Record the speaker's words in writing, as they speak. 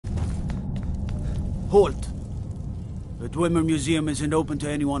Halt! The Dwemer Museum isn't open to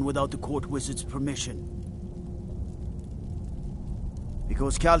anyone without the court wizard's permission.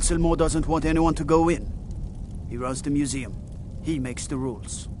 Because Calcelmo doesn't want anyone to go in. He runs the museum. He makes the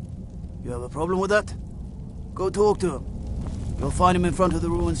rules. You have a problem with that? Go talk to him. You'll find him in front of the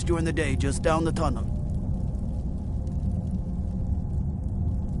ruins during the day, just down the tunnel.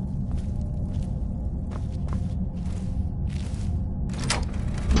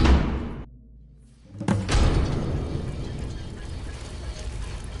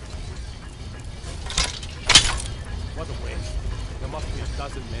 What a waste. There must be a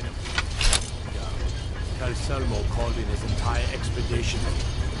dozen men of them. Yeah. Calcelmo called in his entire expedition.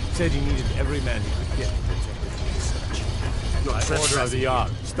 Said he needed every man he could get to protect his research. By order of the Jarl.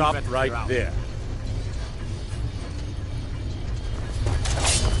 Stop right there.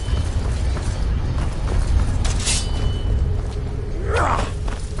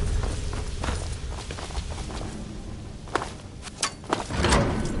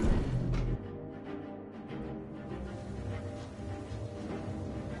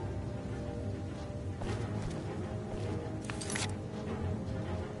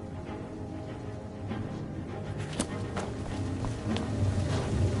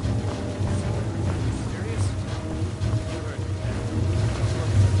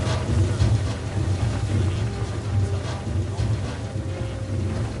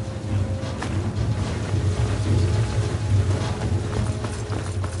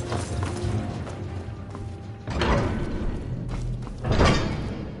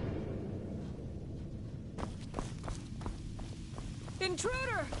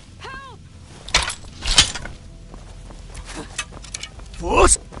 Intruder! Help!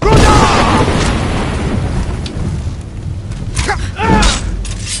 Force!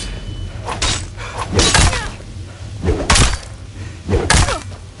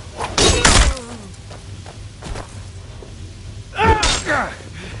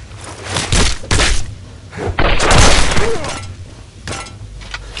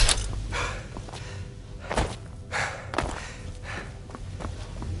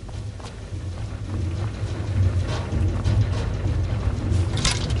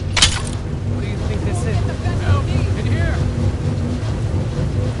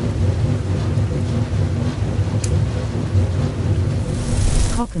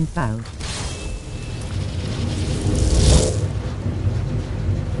 Cock and bowed.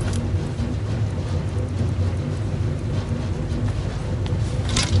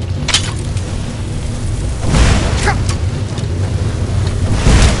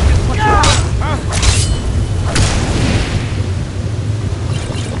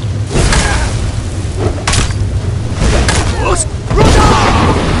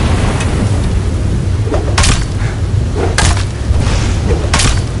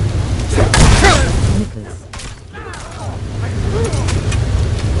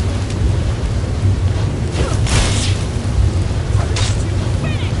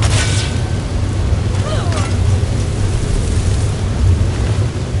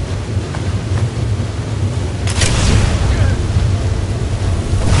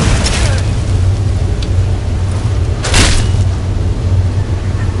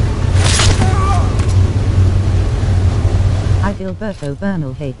 Alberto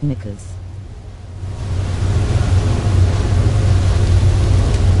Bernal hate knickers.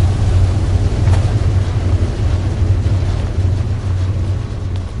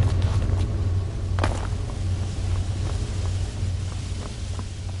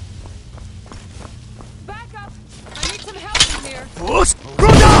 Back up! I need some help in here! Force!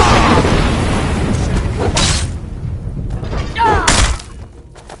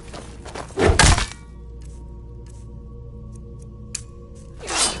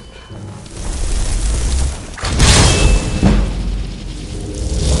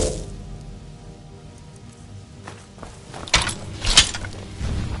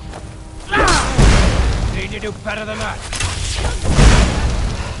 You do better than that.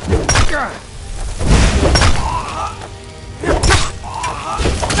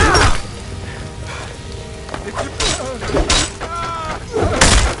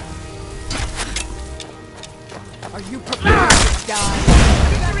 Are you prepared to die?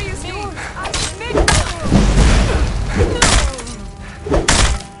 Victory is yours! I submit!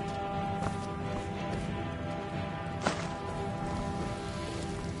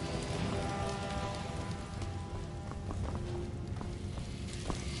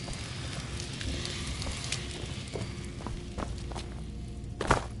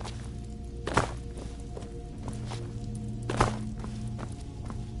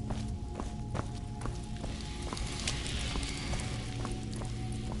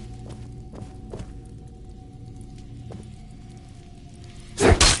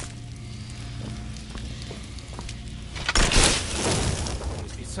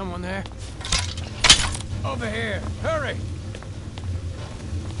 Someone there? Over here! Hurry!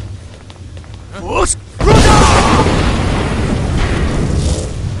 What?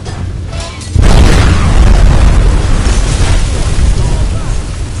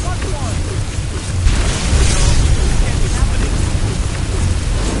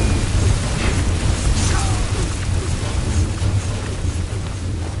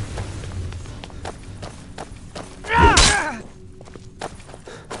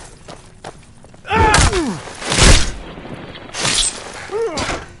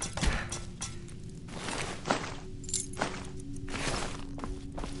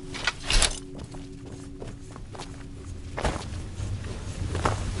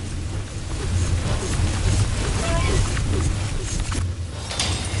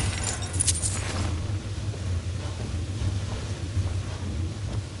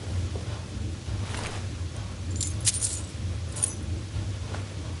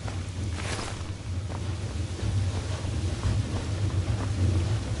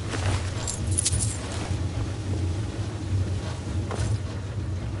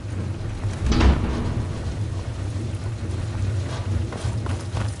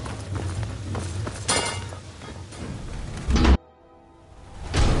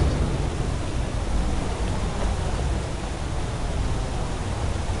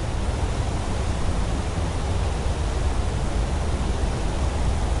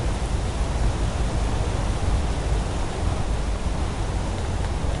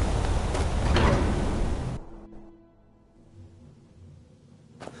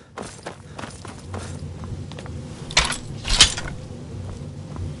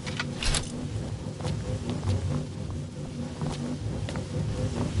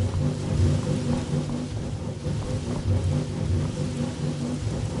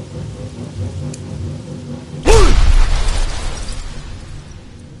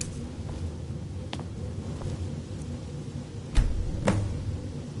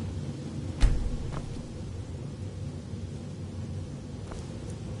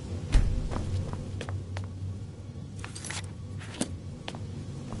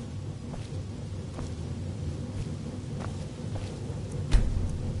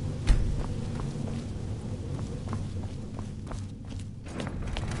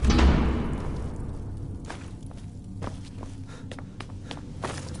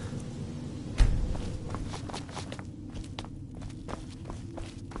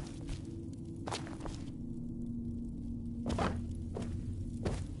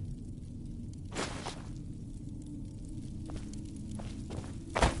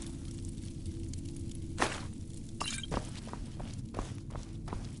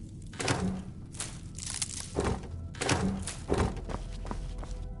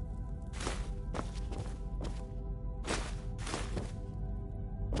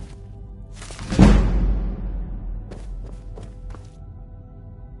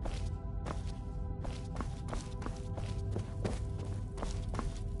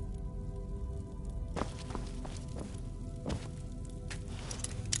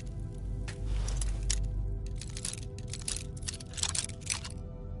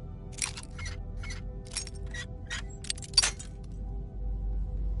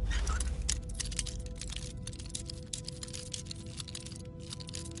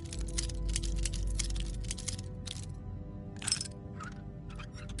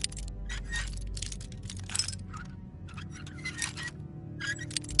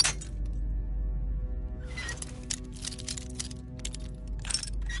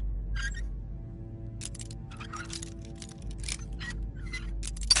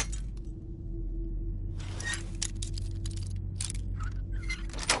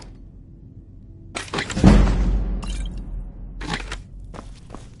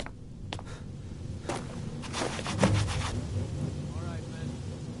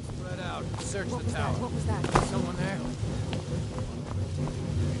 Search the tower. What was that? Someone there?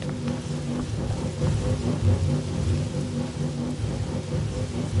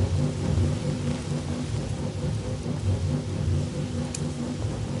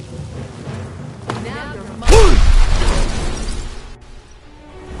 Now you're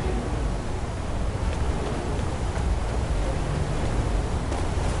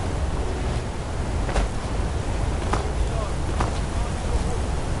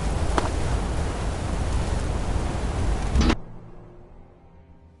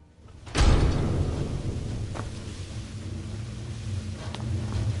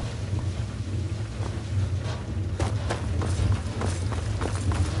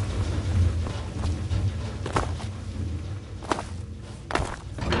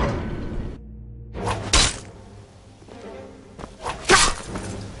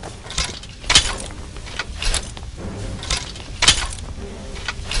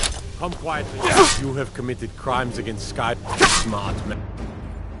Come quietly. You have committed crimes against Skyrim. Smart man.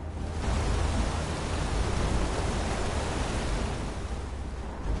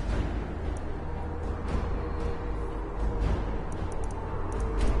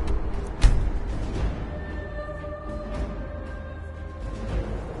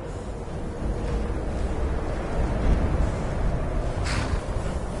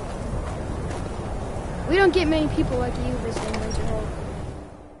 We don't get many people like you visiting Winterhold.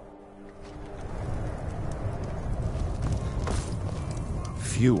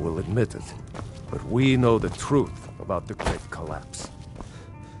 Few will admit it, but we know the truth about the Great Collapse.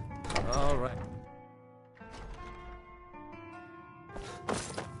 All right.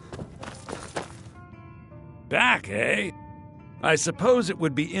 Back, eh? I suppose it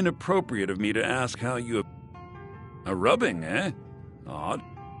would be inappropriate of me to ask how you... A rubbing, eh? Odd.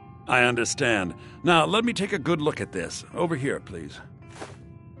 I understand. Now, let me take a good look at this. Over here, please.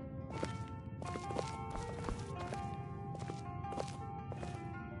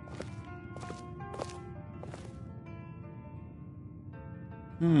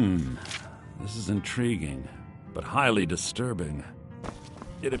 This is intriguing, but highly disturbing.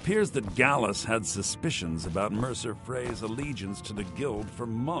 It appears that Gallus had suspicions about Mercer Frey's allegiance to the Guild for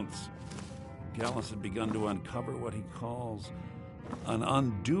months. Gallus had begun to uncover what he calls an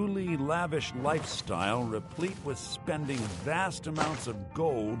unduly lavish lifestyle replete with spending vast amounts of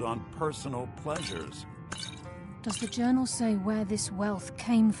gold on personal pleasures. Does the journal say where this wealth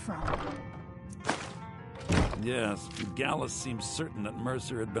came from? Yes, Gallus seems certain that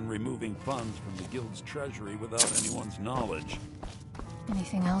Mercer had been removing funds from the Guild's treasury without anyone's knowledge.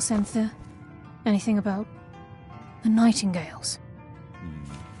 Anything else, Enther? Anything about the Nightingales?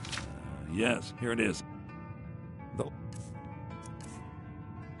 Yes, here it is. The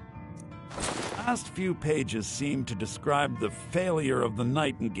last few pages seem to describe the failure of the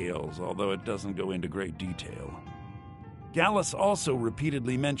Nightingales, although it doesn't go into great detail. Gallus also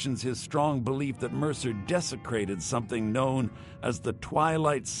repeatedly mentions his strong belief that Mercer desecrated something known as the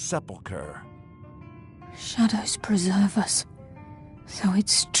Twilight Sepulchre. Shadows preserve us. So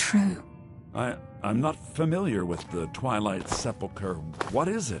it's true. I'm not familiar with the Twilight Sepulchre. What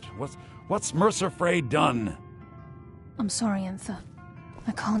is it? What's Mercer Frey done? I'm sorry, Enther.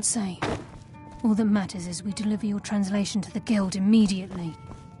 I can't say. All that matters is we deliver your translation to the Guild immediately.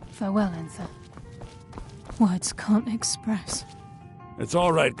 Farewell, Enther. Words can't express. It's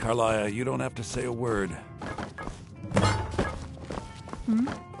all right, Carlia. You don't have to say a word.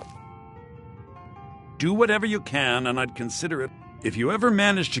 Do whatever you can, and I'd consider it. If you ever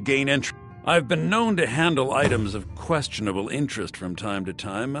manage to gain entry, I've been known to handle items of questionable interest from time to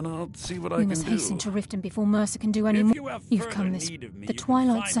time, and I'll see what I can do. We must hasten to Riften before Mercer can do any more. You've come this. The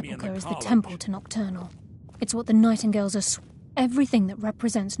Twilight Sepulchre is the temple to Nocturnal. It's what the Nightingales are. Everything that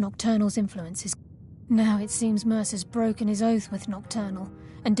represents Nocturnal's influence is. Now it seems Mercer's broken his oath with Nocturnal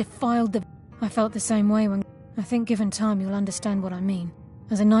and defiled the. I felt the same way when. I think given time you'll understand what I mean.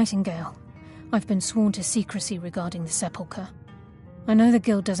 As a Nightingale, I've been sworn to secrecy regarding the Sepulchre. I know the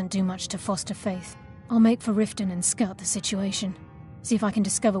Guild doesn't do much to foster faith. I'll make for Riften and scout the situation. See if I can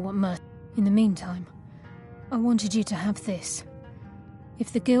discover what Mercer... In the meantime, I wanted you to have this.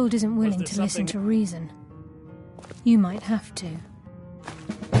 If the Guild isn't willing to listen to reason, you might have to.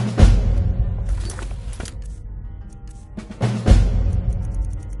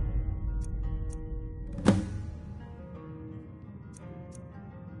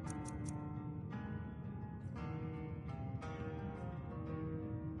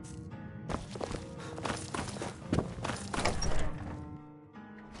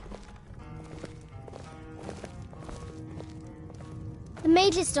 The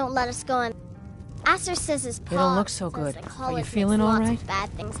mages don't let us go in. Aster says his paw. You don't look so good. Are you feeling all right? Bad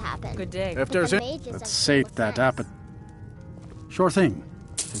things happen. Good day. If there's it, let's save that appet. Sure thing.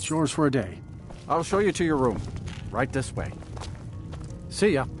 It's yours for a day. I'll show you to your room. Right this way. See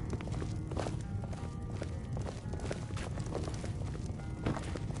ya.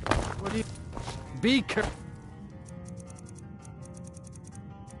 What do you... Be careful.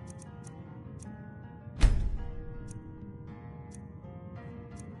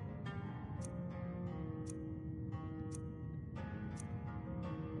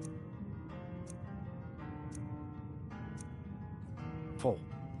 Full.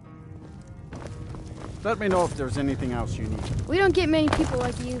 Let me know if there's anything else you need. We don't get many people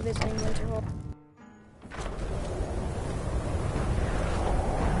like you visiting Winterhold.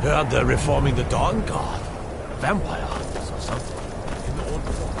 Heard they're reforming the Dawn Guard. Vampire hunters or something. In the old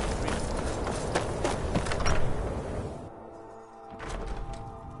form.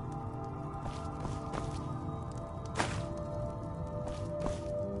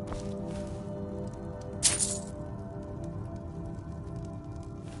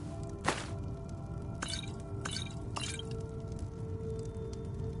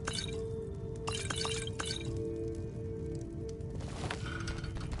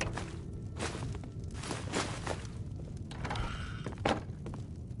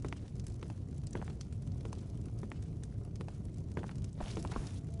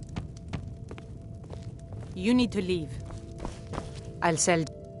 You need to leave. I'll sell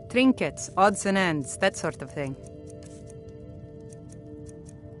trinkets, odds and ends, that sort of thing.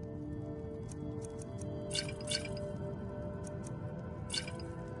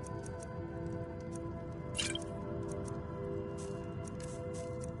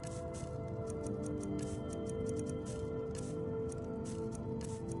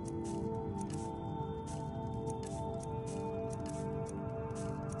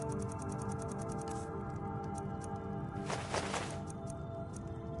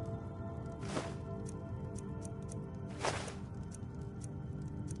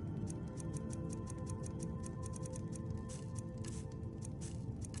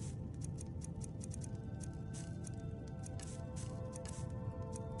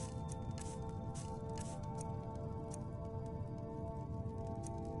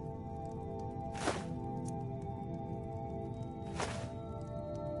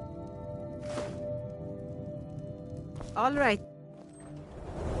 All right.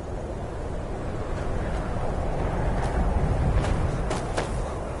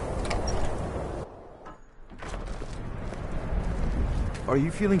 Are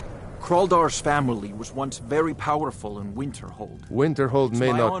you feeling... Kraldar's family was once very powerful in Winterhold. Winterhold may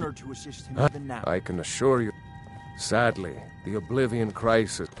it's my not... honor to assist him even now. I can assure you. Sadly, the Oblivion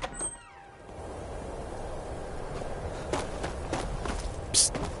Crisis...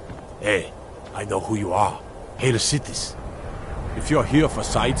 Psst. Hey, I know who you are. Hail Cities. If you're here for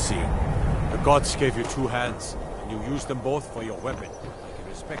sightseeing, the gods gave you 2 hands, and you used them both for your weapon. I can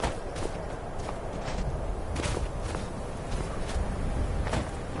respect it.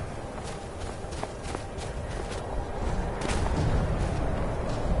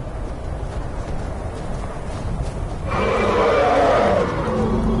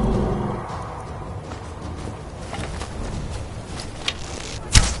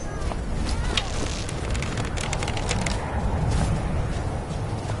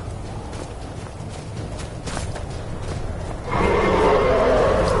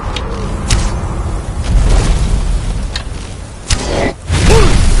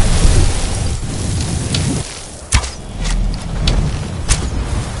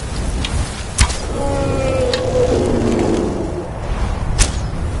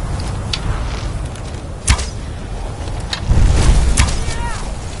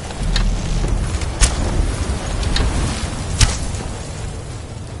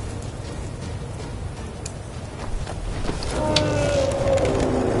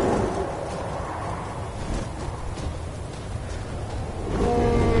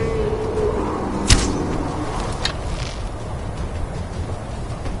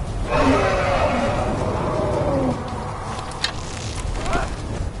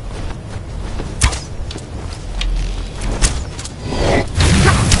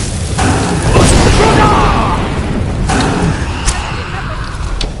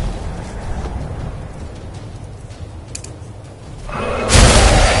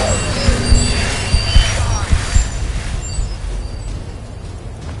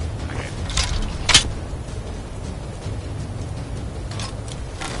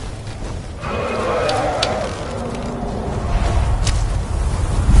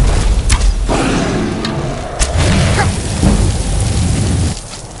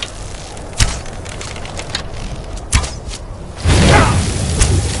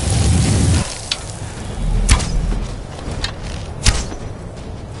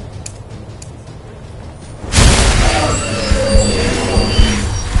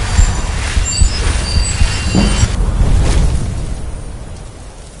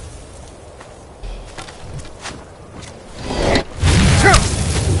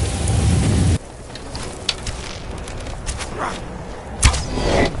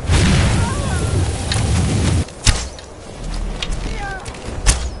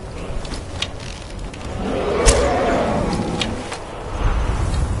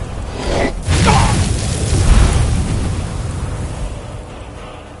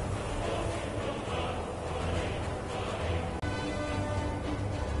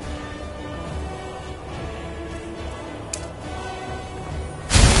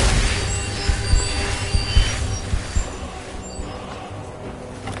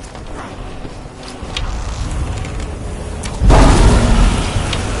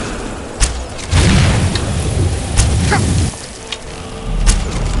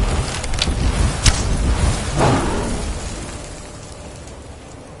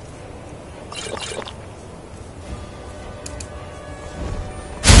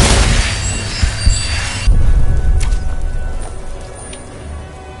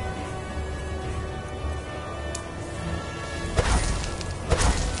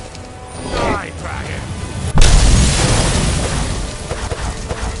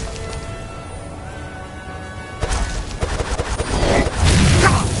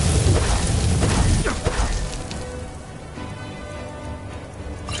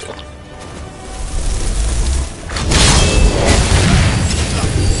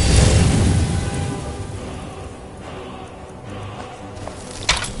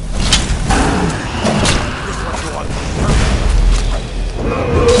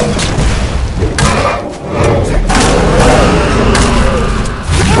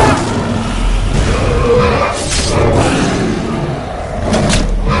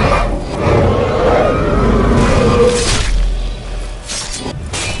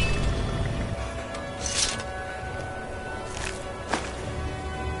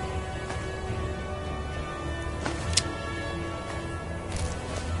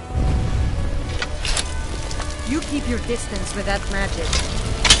 Keep your distance with that magic.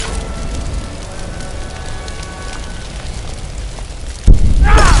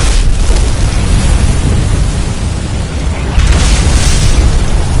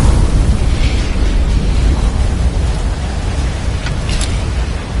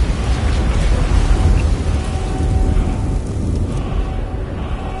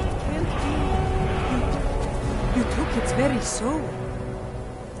 You took its very soul.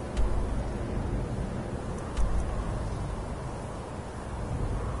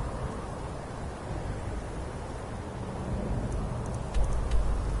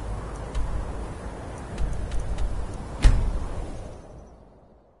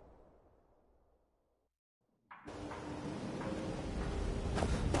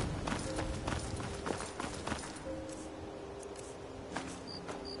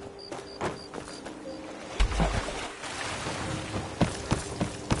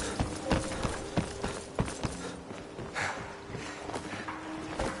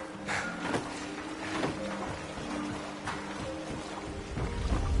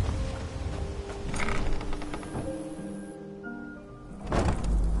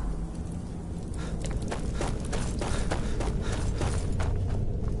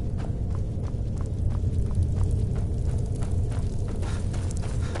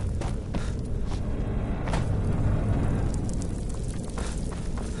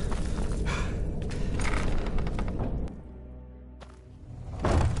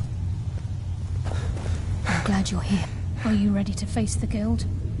 Glad you're here. Are you ready to face the guild?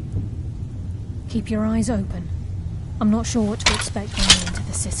 Keep your eyes open. I'm not sure what to expect when you enter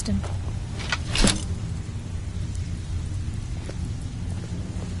the system.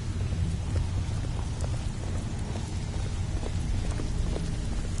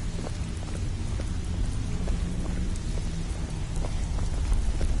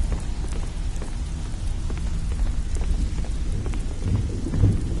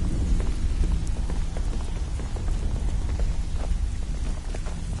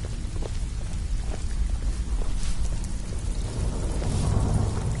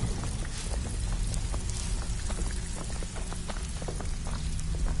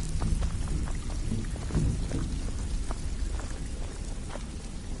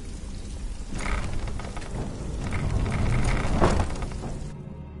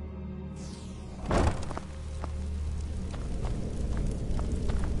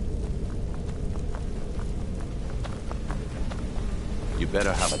 You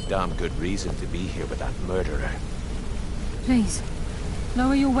better have a damn good reason to be here with that murderer. Please,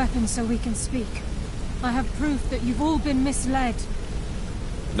 lower your weapons so we can speak. I have proof that you've all been misled.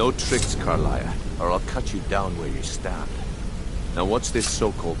 No tricks, Carlia, or I'll cut you down where you stand. Now what's this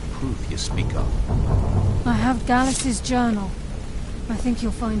so-called proof you speak of? I have Gallus's journal. I think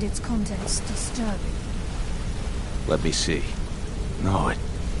you'll find its contents disturbing. Let me see. No, it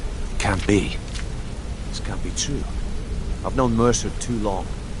can't be. This can't be true. I've known Mercer too long.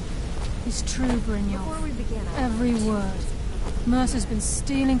 It's true, Brynjolf. Every word. Mercer's been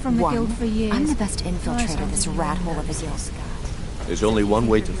stealing from the guild for years. I'm the best infiltrator this rat hole of a guild. There's only one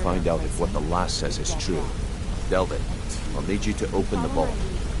way to find out if what the lass says is true. Delvin, I'll need you to open the vault.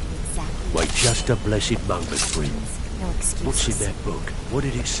 Wait just a blessed moment, Bryn. No excuses. What's in that book? What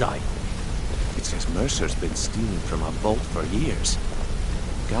did it say? It says Mercer's been stealing from our vault for years.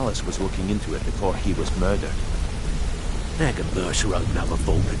 Gallus was looking into it before he was murdered. How can Mercer open up a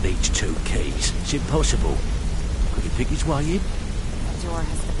vault that needs 2 keys? It's impossible. Could he pick his way in? The door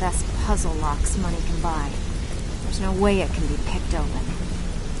has the best puzzle locks money can buy. There's no way it can be picked open.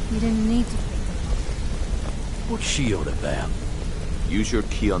 You didn't need to pick them up. What's she on about? Use your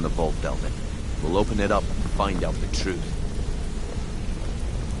key on the vault, Delvin. We'll open it up and find out the truth.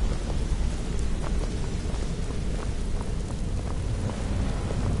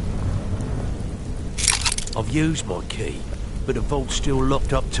 I've used my key, but the vault's still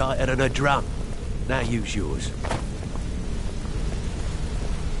locked up tighter than a drum. Now use yours.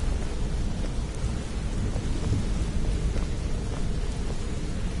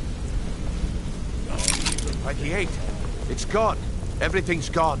 The 8. It's gone. Everything's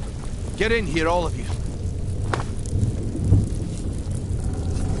gone. Get in here, all of you.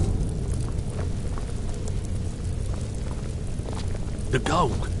 The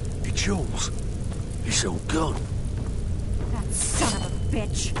gold. It's yours. It's all gone. That son of a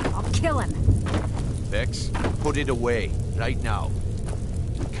bitch. I'll kill him. Vex, put it away, right now.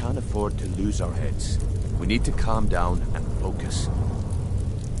 We can't afford to lose our heads. We need to calm down and focus.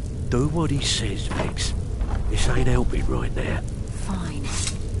 Do what he says, Vex. This ain't helping right now. Fine.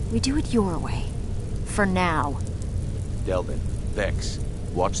 We do it your way. For now. Delvin, Vex,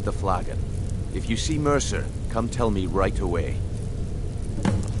 watch the flagon. If you see Mercer, Come tell me right away.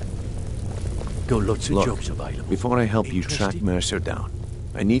 Got lots of Look, jobs available. before I help you track Mercer down,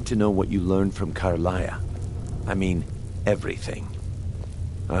 I need to know what you learned from Carlia. I mean, everything.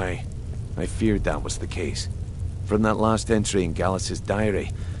 I feared that was the case. From that last entry in Gallus's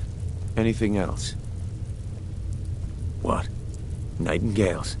diary. Anything else? What?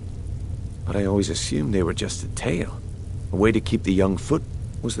 Nightingales? But I always assumed they were just a tale. A way to keep the young foot.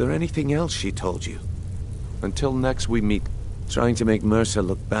 Was there anything else she told you? Until next we meet, trying to make Mercer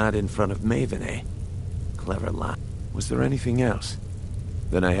look bad in front of Maven, eh? Clever lad. Was there anything else?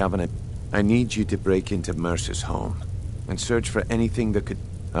 Then I haven't. I need you to break into Mercer's home and search for anything that could.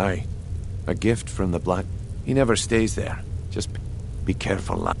 Aye, a gift from the Black. He never stays there. Just be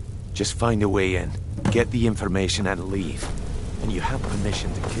careful, lad. Just find a way in, get the information, and leave. And you have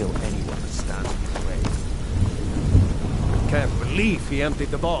permission to kill anyone that stands in your way. Can't believe he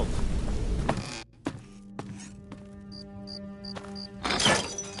emptied the vault.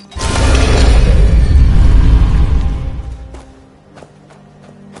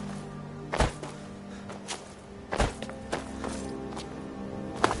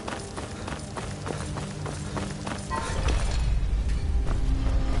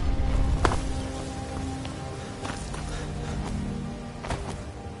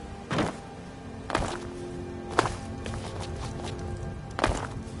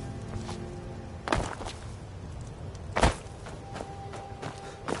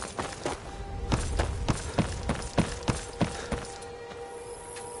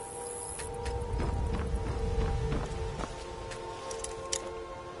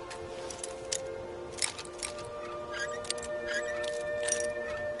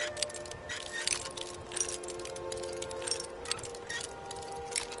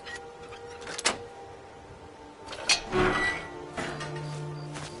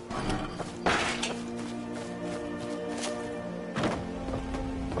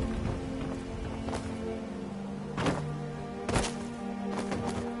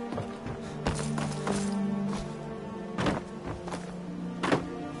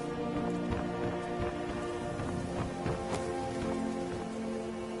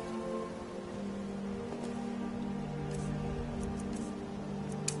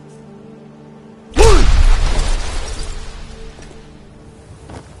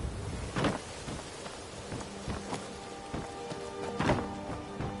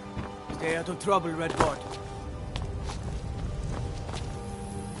 Stay out of trouble, Redguard.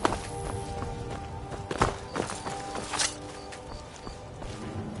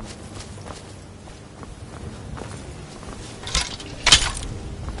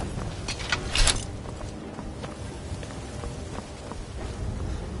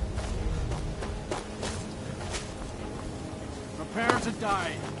 Prepare to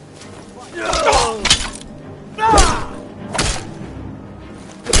die.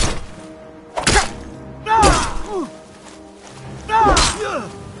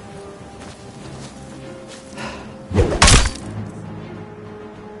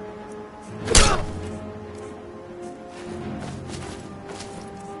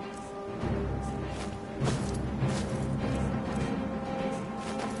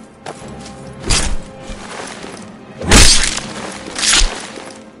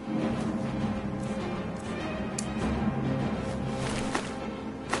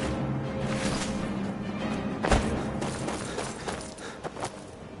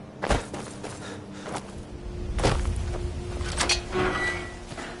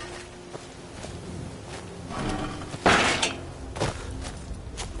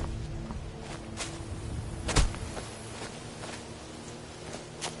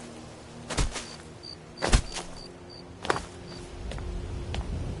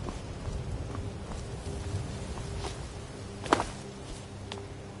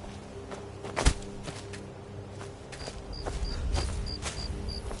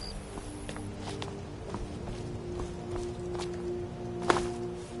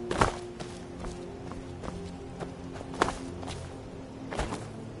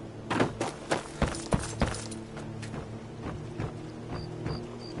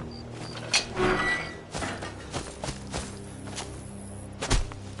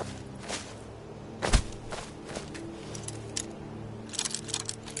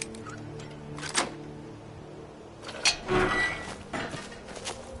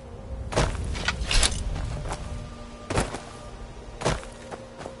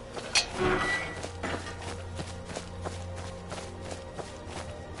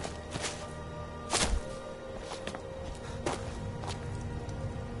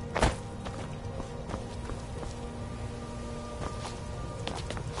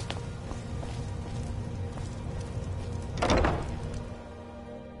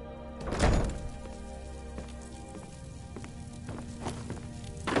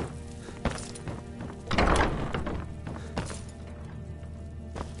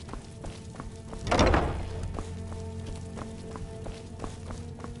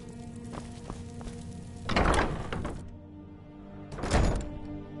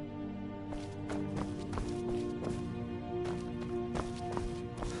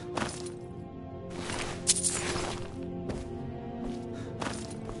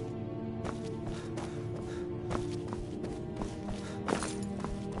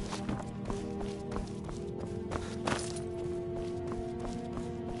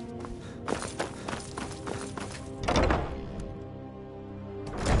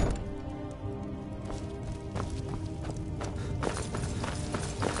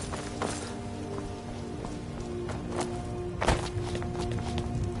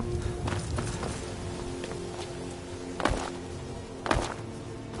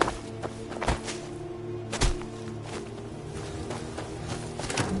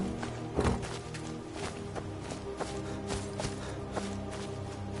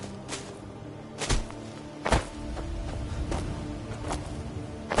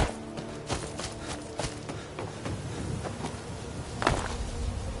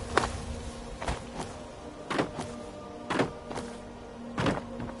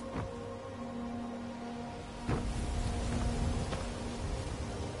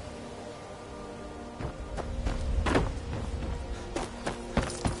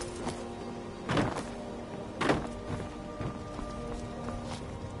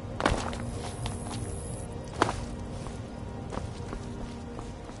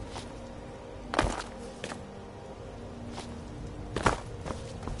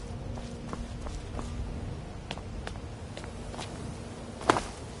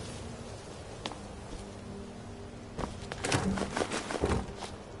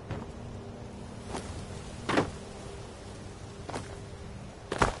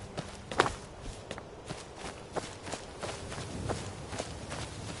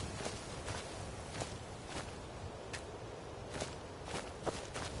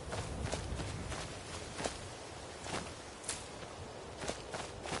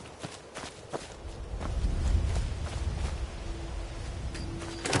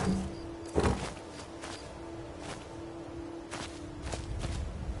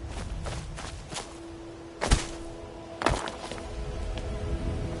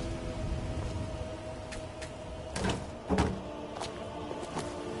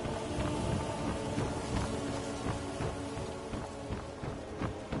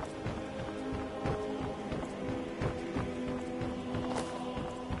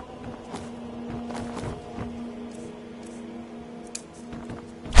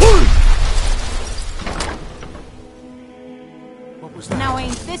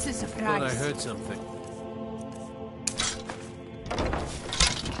 This is a surprise. Thought I heard something.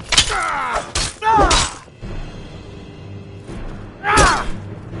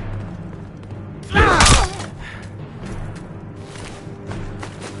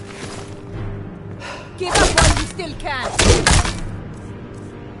 Give up while you still can.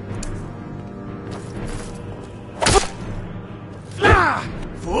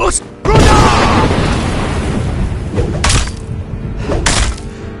 Force!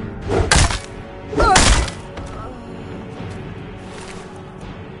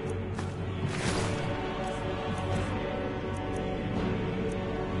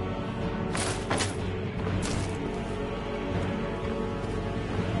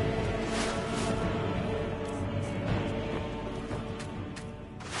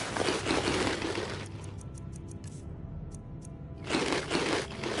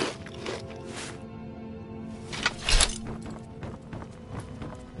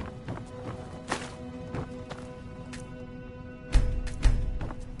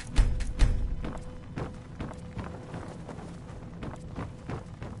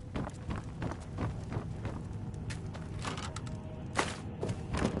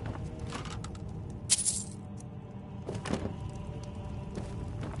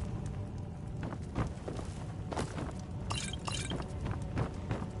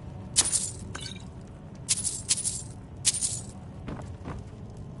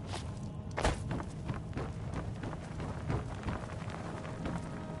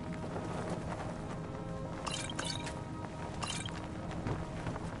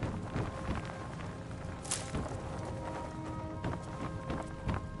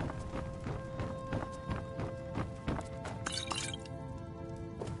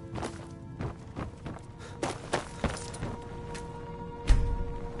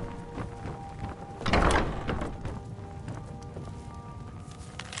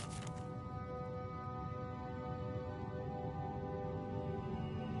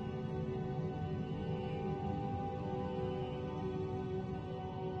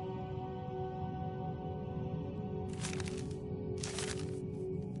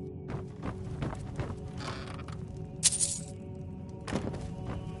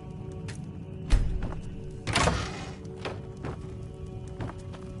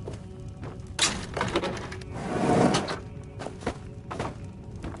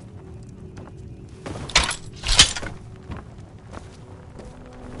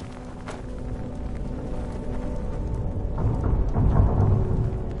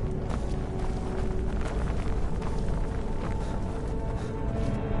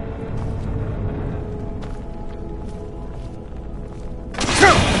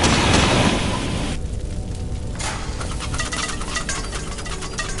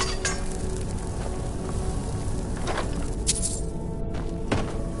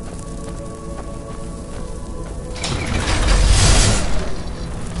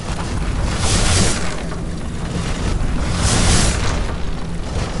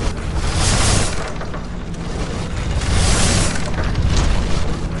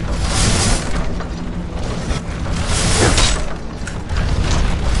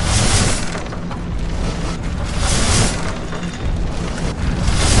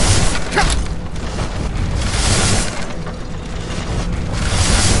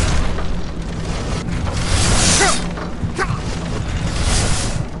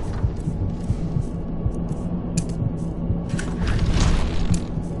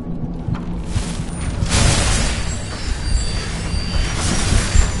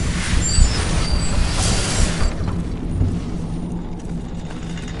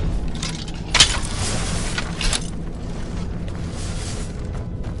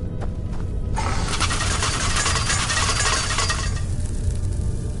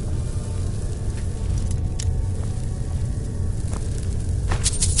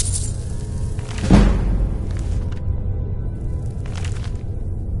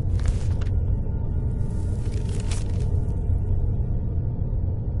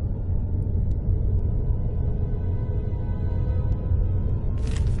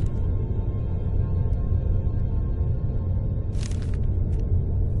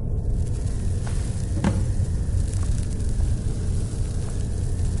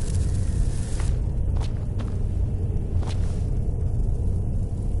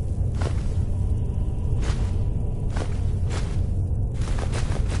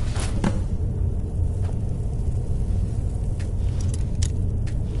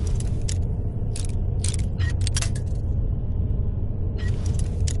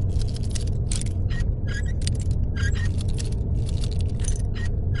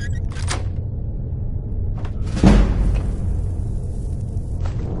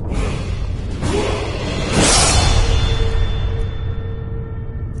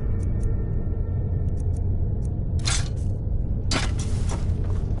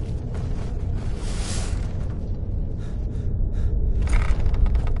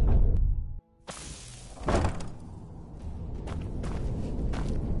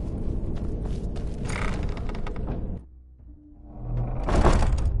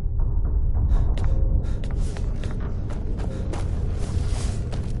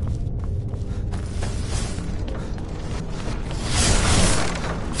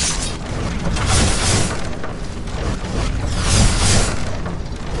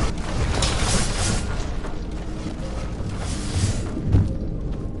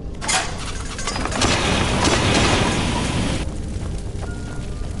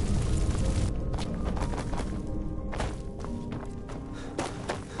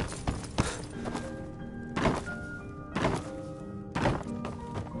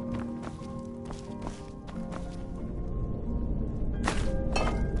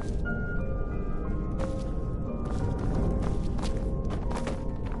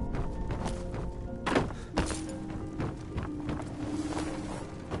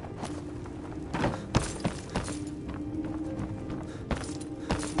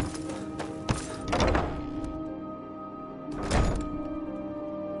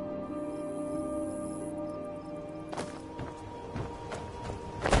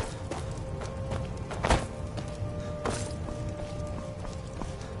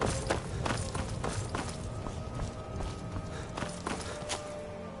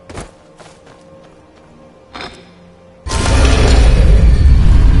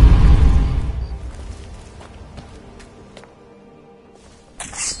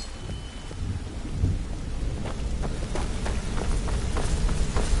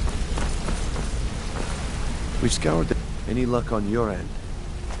 We've scoured the... Any luck on your end?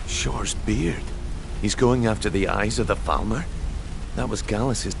 Shore's beard. He's going after the eyes of the Falmer? That was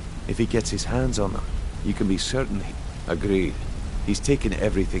Gallus's. If he gets his hands on them, you can be certain he... Agreed. He's taken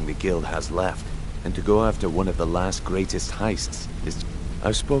everything the guild has left, and to go after one of the last greatest heists is...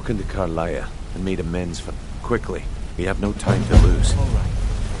 I've spoken to Carlia and made amends for... Quickly. We have no time to lose. All right.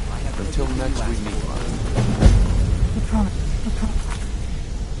 Until next we meet. I promise you.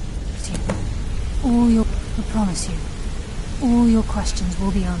 I promise you. All your questions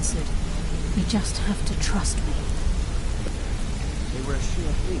will be answered. You just have to trust me. They were a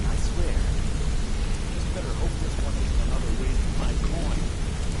sure thing, I swear. Just better hope this one isn't another way to my coin.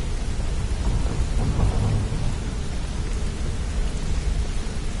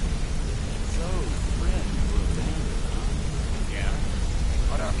 So, friend, you're abandoned, huh? Yeah.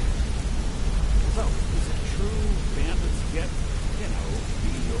 What up? So, is it true bandits get, you know,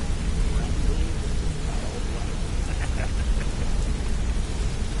 real friendly?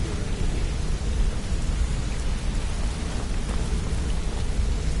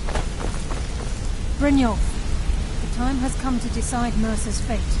 Brynjolf, the time has come to decide Mercer's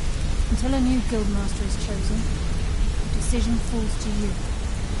fate. Until a new guildmaster is chosen, the decision falls to you.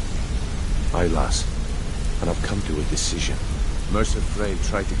 Aye, lass. And I've come to a decision. Mercer Frey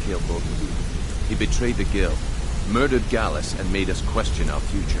tried to kill both of you. He betrayed the guild, murdered Gallus, and made us question our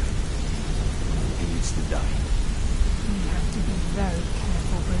future. He needs to die. You have to be very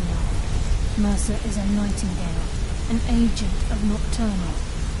careful, Brynjolf. Mercer is a nightingale, an agent of Nocturnal.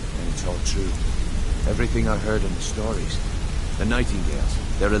 And it's all true. Everything I heard in the stories. The Nightingales,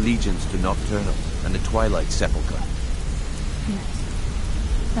 their allegiance to Nocturnal, and the Twilight Sepulchre. Yes.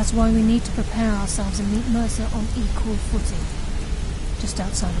 That's why we need to prepare ourselves and meet Mercer on equal footing. Just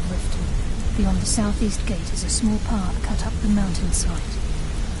outside of Riften, beyond the southeast gate is a small path cut up the mountainside.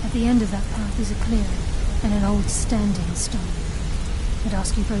 At the end of that path is a clearing, and an old standing stone. I'd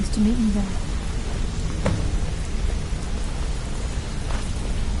ask you both to meet me there.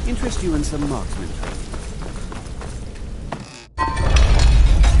 Interest you in some marksmanship?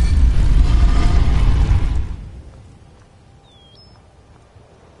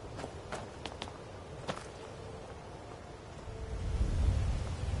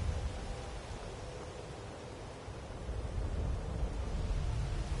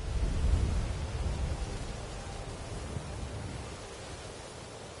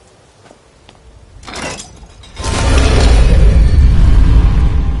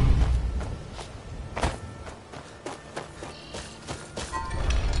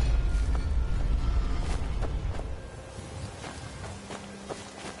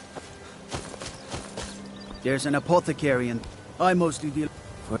 There's an apothecary and I mostly deal...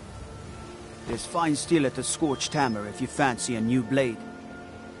 There's fine steel at the Scorched Hammer if you fancy a new blade.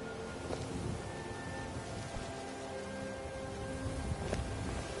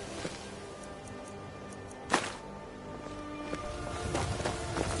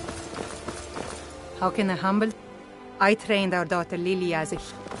 How can I humble? I trained our daughter Lily as a...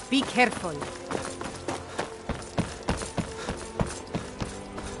 Be careful.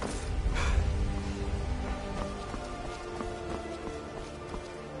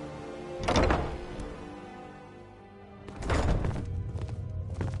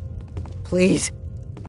 Please.